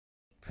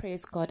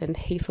Praise God and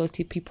hey,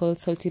 salty people,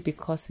 salty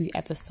because we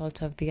are the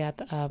salt of the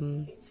earth.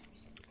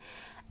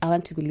 I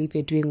want to believe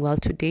you're doing well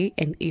today,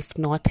 and if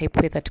not, I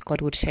pray that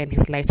God would shine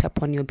His light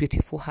upon your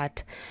beautiful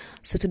heart.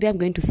 So today I'm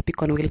going to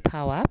speak on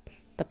willpower,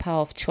 the power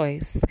of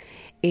choice,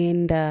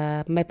 and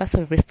my verse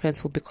of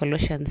reference will be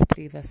Colossians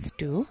 3 verse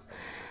 2,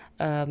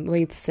 where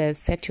it says,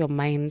 "Set your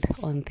mind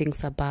on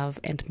things above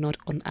and not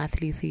on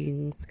earthly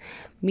things,"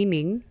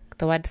 meaning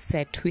the word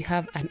set, we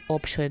have an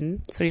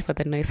option. Sorry for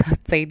the noise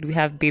outside. We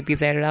have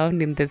babies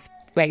around in this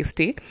where I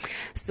stay.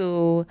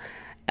 So,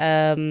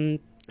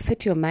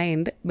 set your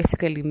mind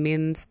basically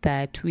means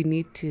that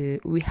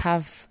we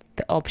have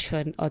the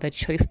option or the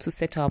choice to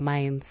set our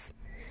minds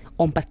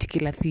on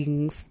particular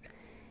things.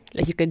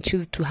 Like you can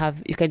choose to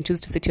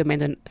set your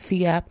mind on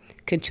fear.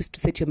 You can choose to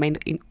set your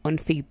mind on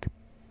faith.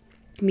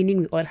 Meaning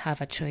we all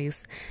have a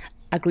choice.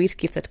 A great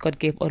gift that God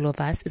gave all of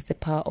us is the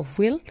power of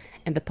will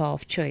and the power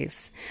of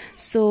choice.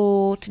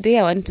 So today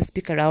I want to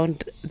speak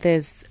around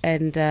this,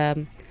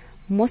 and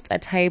most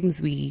at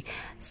times we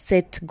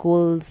set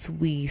goals,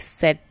 we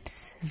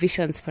set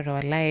visions for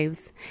our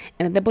lives,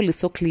 and the Bible is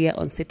so clear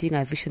on setting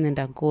a vision and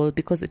a goal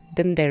because it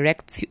then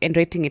directs you, and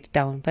writing it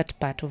down, that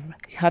part of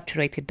you have to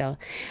write it down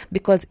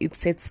because it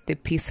sets the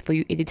pace for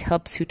you and it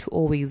helps you to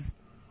always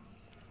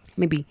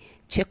maybe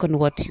check on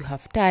what you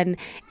have done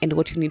and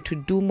what you need to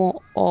do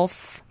more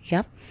of.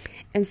 Yeah.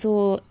 And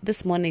so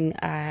this morning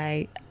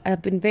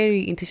I've been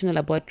very intentional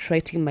about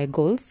writing my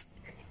goals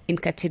in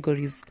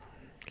categories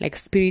like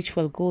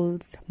spiritual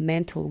goals,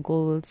 mental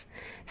goals,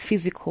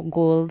 physical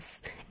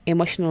goals,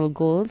 emotional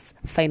goals,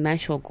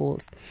 financial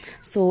goals.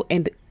 So,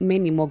 and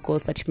many more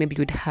goals that maybe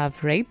you'd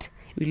have, right?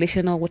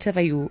 Relational,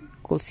 whatever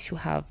goals you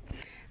have.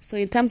 So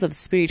in terms of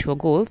spiritual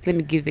goals, let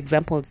me give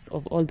examples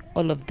of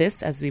all of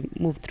this as we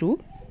move through.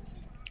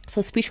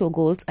 So spiritual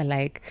goals are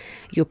like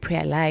your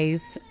prayer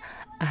life,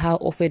 how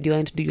often do you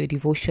want to do your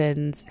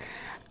devotions,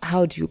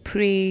 how do you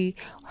pray,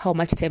 how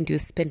much time do you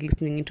spend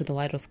listening into the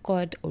Word of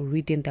God or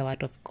reading the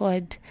Word of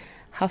God,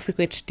 how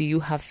frequent do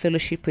you have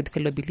fellowship with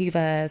fellow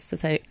believers.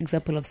 That's an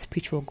example of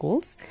spiritual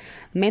goals.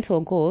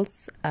 Mental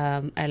goals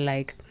are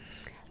like,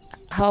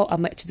 how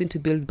am I choosing to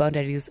build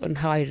boundaries on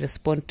how I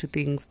respond to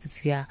things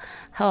this year?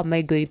 How am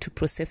I going to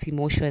process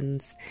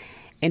emotions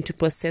and to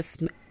process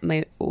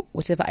my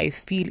whatever I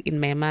feel in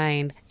my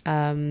mind?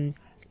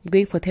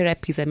 Going for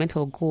therapy is a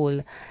mental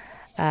goal.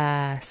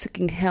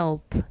 Seeking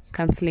help,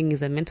 counseling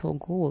is a mental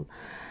goal.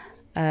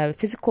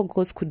 Physical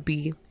goals could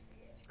be,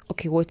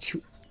 okay, what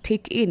you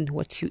take in,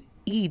 what you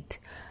eat.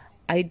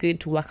 Are you going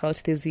to work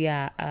out this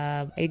year?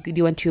 Do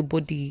you want your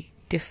body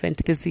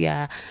different this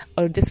year?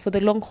 Or just for the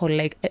long haul?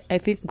 Like, I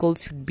think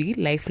goals should be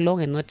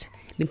lifelong and not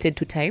limited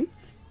to time.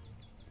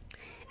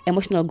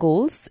 Emotional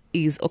goals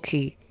is,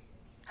 okay,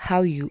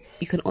 how you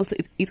can also,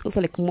 it's also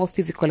like more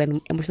physical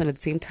and emotional at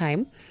the same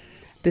time.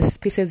 The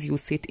spaces you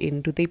sit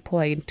in, do they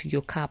pour into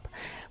your cup?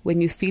 When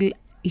you feel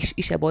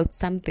ish about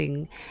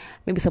something,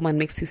 maybe someone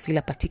makes you feel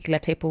a particular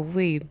type of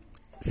way,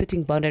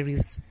 setting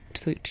boundaries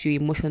to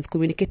your emotions,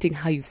 communicating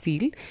how you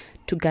feel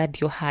to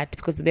guard your heart,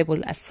 because the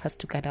Bible asks us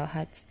to guard our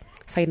hearts.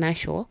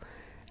 Financial,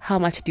 how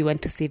much do you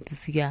want to save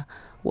this year?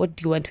 What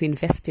do you want to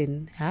invest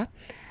in? Huh?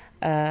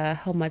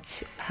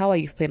 How are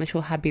your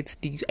financial habits?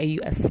 Are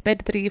you a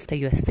spendthrift? Are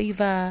you a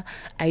saver?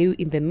 Are you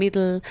in the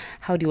middle?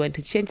 How do you want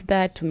to change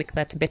that to make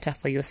that better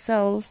for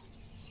yourself?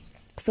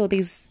 So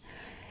there's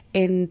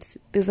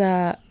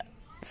a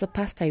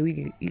pastor I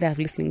really love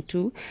listening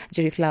to,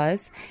 Jerry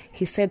Flowers.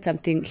 He said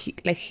something,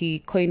 he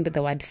coined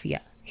the word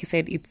fear. He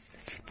said it's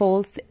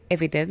false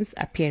evidence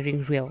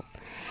appearing real.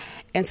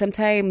 And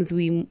sometimes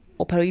we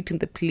operate in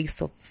the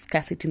place of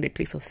scarcity, in the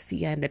place of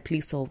fear, in the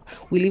place of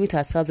we limit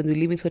ourselves and we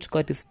limit what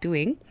God is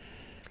doing.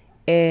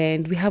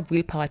 And we have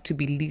willpower to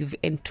believe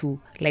and to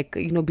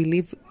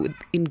believe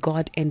in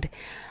God and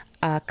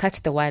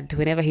catch the word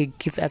whenever He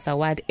gives us a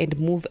word and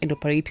move and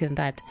operate in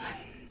that.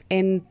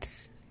 And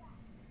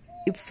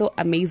it's so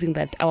amazing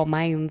that our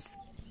minds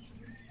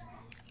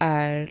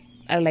are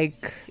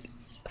like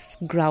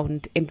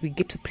ground, and we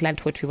get to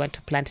plant what we want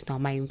to plant in our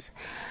minds.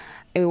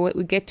 And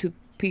we get to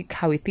pick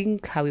how we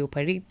think, how we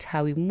operate,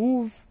 how we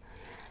move,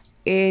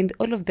 and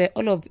all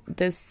of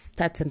this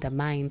starts in the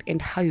mind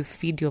and how you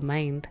feed your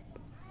mind.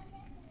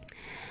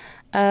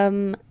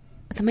 The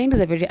mind is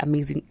a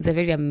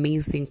very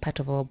amazing part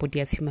of our body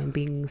as human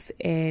beings,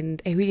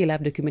 and I really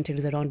love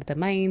documentaries around the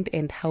mind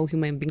and how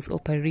human beings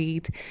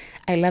operate.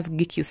 I love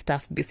geeky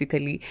stuff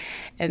basically,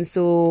 and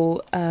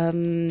so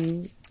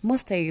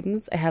most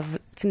times I have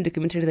seen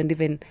documentaries and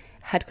even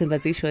had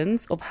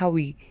conversations of how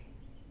we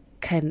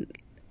can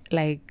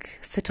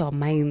set our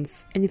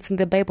minds, and it's in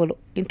the Bible,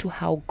 into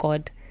how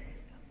God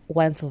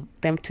wants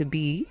them to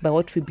be by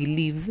what we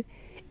believe,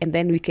 and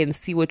then we can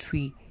see what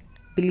we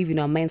believe in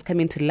our minds come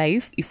into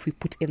life if we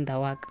put in the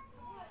work.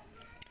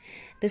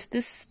 There's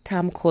this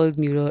term called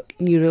neuro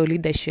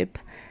leadership,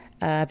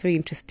 a very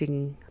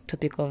interesting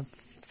topic of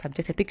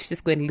subject. I think you should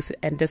just go and listen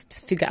and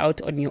just figure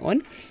out on your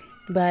own.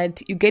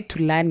 But you get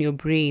to learn your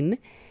brain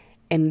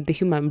and the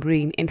human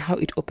brain and how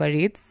it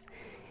operates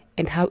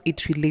and how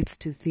it relates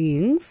to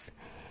things.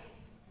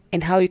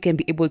 and how you can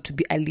be able to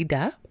be a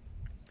leader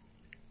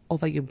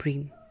over your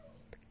brain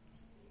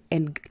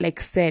and like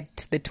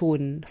set the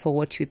tone for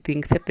what you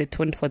think, set the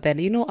tone for that.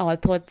 Our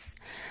thoughts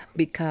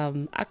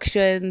become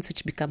actions,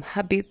 which become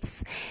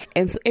habits,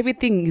 and so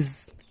everything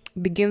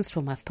begins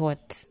from a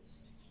thought.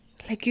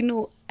 Like,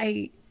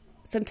 I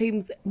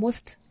sometimes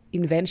most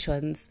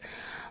inventions,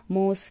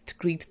 most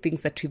great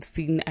things that we've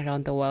seen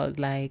around the world,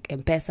 like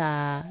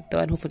M-Pesa, the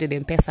one who founded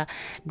M-Pesa,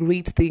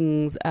 great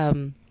things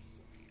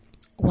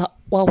were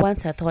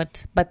once a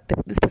thought, but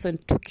this person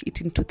took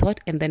it into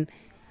thought and then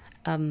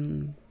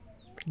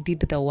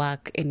did the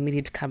work and made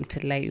it come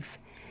to life.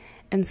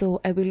 And so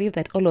I believe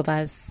that all of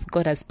us,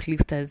 God has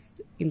placed us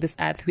in this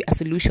earth. We are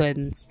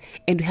solutions,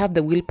 and we have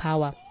the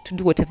willpower to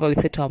do whatever we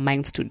set our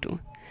minds to do.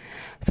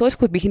 So what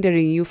could be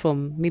hindering you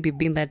from maybe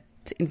being that,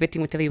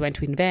 inventing whatever you want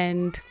to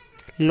invent,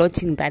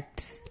 launching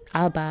that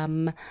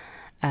album,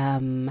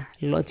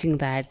 launching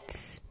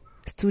that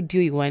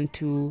studio you want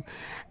to,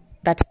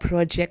 that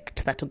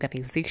project, that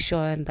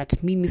organization,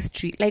 that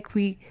ministry? Like,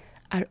 we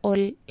are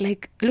all,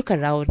 like, look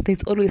around.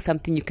 There's always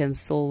something you can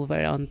solve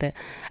around the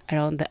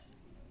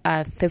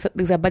earth. There's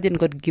a burden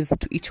God gives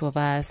to each of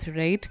us,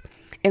 right?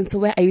 And so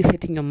where are you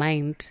setting your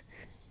mind?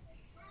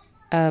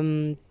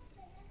 And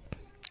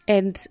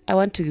I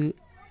want to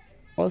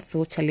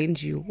also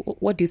challenge you.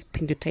 What do you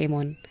spend your time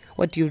on?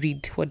 What do you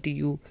read? What do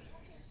you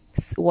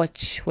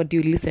watch? What do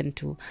you listen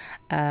to?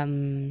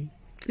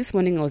 This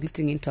morning I was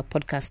listening into a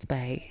podcast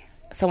by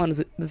someone.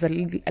 There's a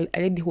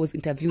lady who was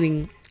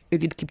interviewing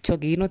Eliud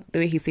Kipchoge. The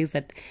way he says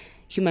that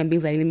human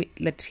beings are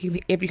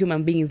every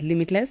human being is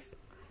limitless.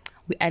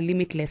 We are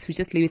limitless. We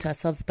just limit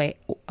ourselves by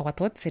our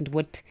thoughts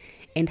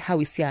and how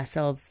we see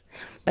ourselves.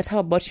 But how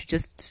about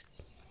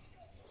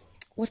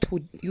what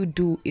would you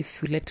do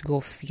if you let go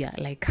of fear?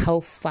 Like, how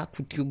far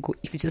could you go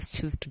if you just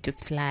choose to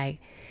just fly?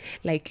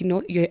 Like,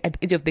 you're at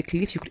the edge of the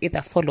cliff. You could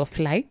either fall or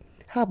fly.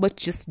 How about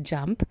just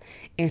jump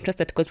and trust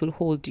that God will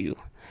hold you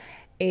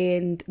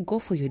and go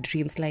for your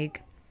dreams?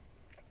 Like,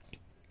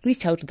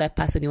 reach out to that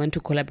person you want to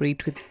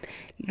collaborate with.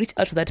 Reach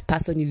out to that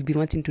person you've been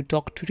wanting to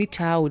talk to.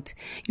 Reach out.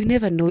 You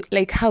never know.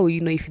 Like, how will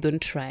you know if you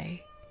don't try?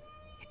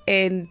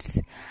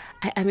 And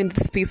I'm in the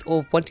space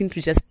of wanting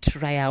to just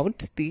try out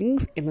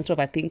things and not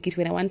overthink it.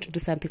 When I want to do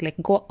something, like,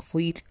 go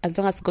for it. As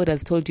long as God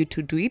has told you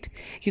to do it,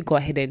 you go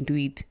ahead and do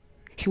it.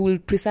 He will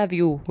preserve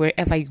you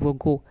wherever you will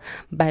go.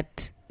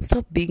 But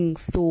stop being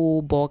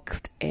so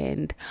boxed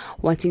and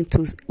wanting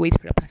to wait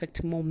for a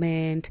perfect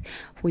moment.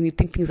 When you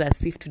think things are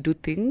safe to do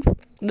things,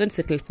 don't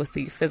settle for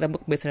safe. There's a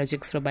book by Sarah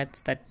Jakes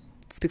Roberts that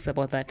speaks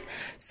about that.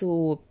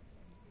 So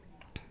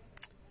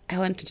I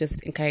want to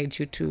just encourage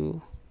you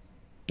to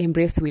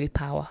embrace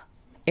willpower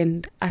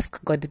and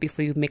ask God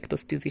before you make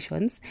those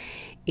decisions,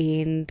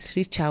 and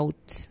reach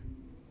out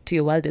to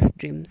your wildest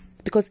dreams.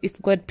 Because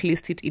if God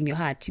placed it in your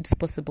heart, it's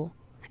possible.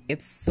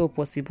 It's so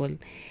possible.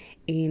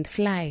 And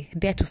fly,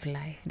 dare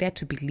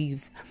to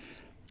believe,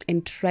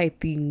 and try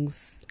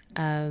things.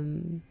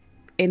 And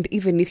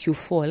even if you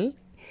fall,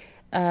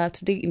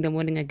 today in the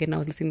morning again, I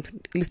was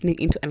listening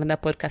into another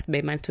podcast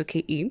by Manto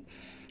Ke,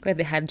 where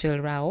they had Joel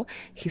Rao.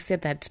 He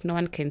said that no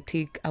one can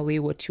take away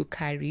what you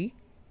carry.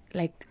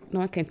 Like,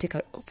 no one can take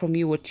from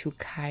you what you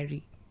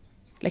carry.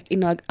 Like,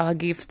 in our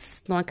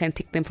gifts, no one can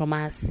take them from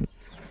us.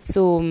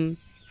 So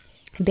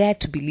dare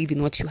to believe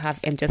in what you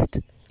have and just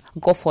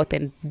go forth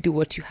and do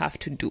what you have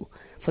to do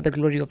for the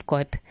glory of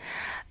God.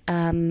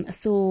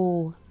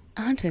 So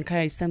I want to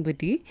encourage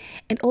somebody.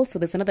 And also,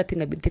 there's another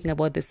thing I've been thinking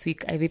about this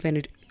week. I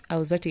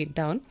was writing it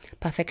down.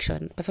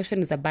 Perfection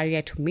is a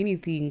barrier to many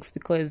things,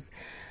 because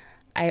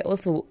I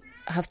also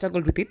have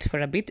struggled with it for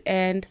a bit.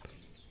 And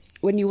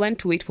when you want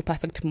to wait for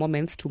perfect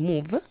moments to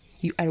move,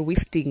 you are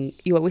wasting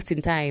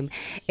time.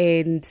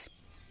 And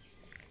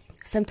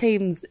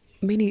sometimes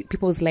many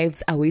people's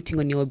lives are waiting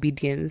on your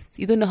obedience.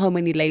 You don't know how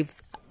many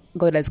lives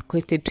God has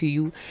connected to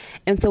you,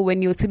 and so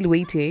when you're still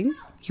waiting,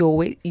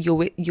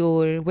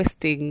 you're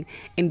wasting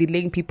and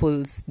delaying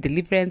people's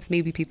deliverance.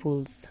 Maybe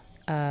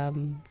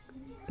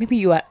maybe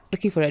you are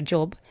looking for a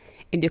job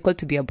and you're called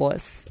to be a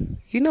boss.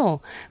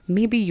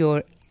 Maybe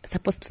you're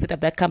supposed to set up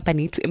that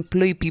company to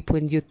employ people,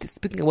 and you're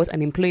speaking about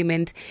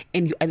unemployment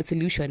and you are the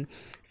solution.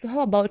 So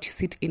how about you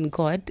sit in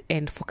God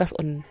and focus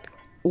on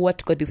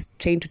what God is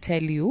trying to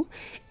tell you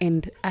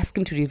and ask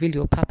Him to reveal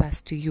your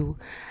purpose to you.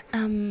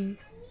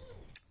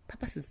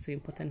 Purpose is so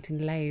important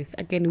in life.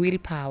 Again,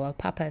 willpower,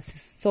 purpose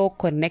is so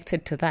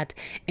connected to that,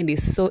 and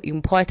is so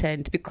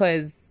important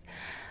because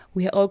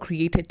we are all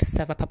created to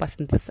serve a purpose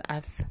in this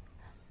earth.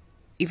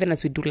 Even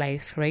as we do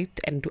life, right,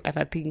 and do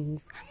other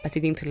things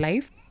pertaining to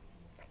life,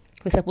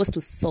 we're supposed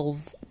to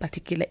solve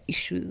particular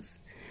issues.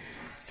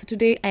 So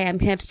today I am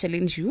here to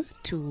challenge you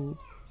to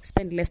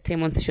spend less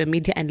time on social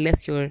media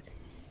unless you're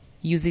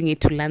using it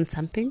to learn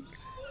something,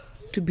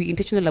 to be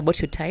intentional about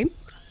your time,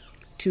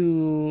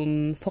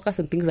 to focus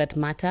on things that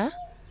matter,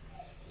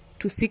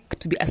 to seek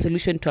to be a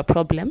solution to a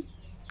problem,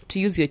 to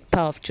use your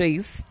power of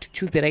choice to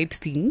choose the right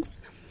things,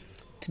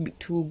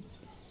 to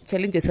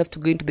challenge yourself to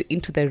go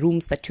into the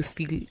rooms that you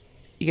feel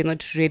you're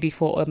not ready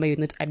for, or maybe you're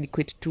not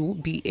adequate to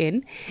be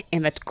in,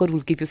 and that God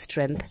will give you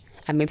strength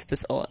amidst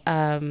this all.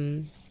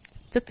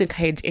 Just to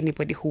encourage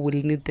anybody who will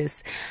need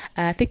this.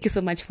 Thank you so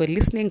much for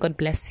listening. God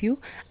bless you.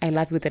 I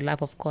love you with the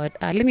love of God.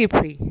 Let me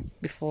pray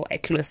before I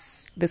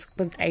close this,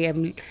 because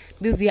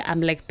this year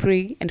I'm like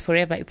pray and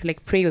forever. It's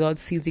like pray without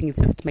ceasing.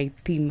 It's just my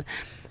theme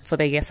for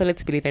the year. So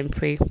let's believe and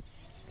pray.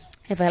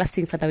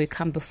 Everlasting Father, we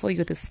come before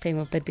you this time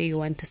of the day. We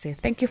want to say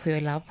thank you for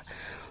your love,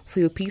 for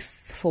your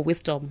peace, for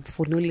wisdom,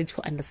 for knowledge,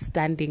 for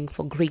understanding,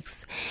 for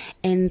grace.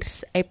 And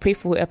I pray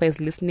for whoever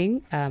is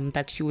listening,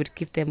 that you would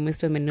give them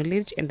wisdom and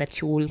knowledge, and that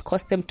you will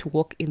cause them to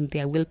walk in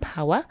their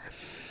willpower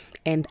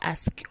and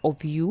ask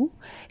of you,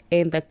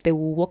 and that they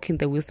will walk in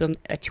the wisdom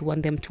that you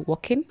want them to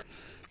walk in,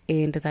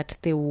 and that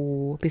they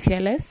will be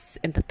fearless,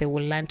 and that they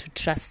will learn to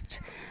trust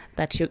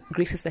that your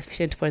grace is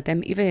sufficient for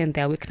them, even in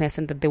their weakness,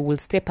 and that they will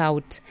step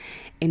out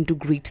and do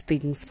great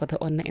things for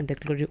the honor and the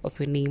glory of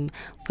your name.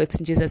 For it's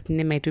in Jesus'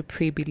 name I do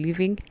pray,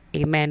 believing.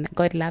 Amen.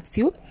 God loves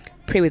you.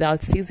 Pray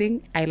without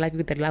ceasing. I love you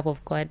with the love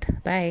of God.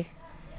 Bye.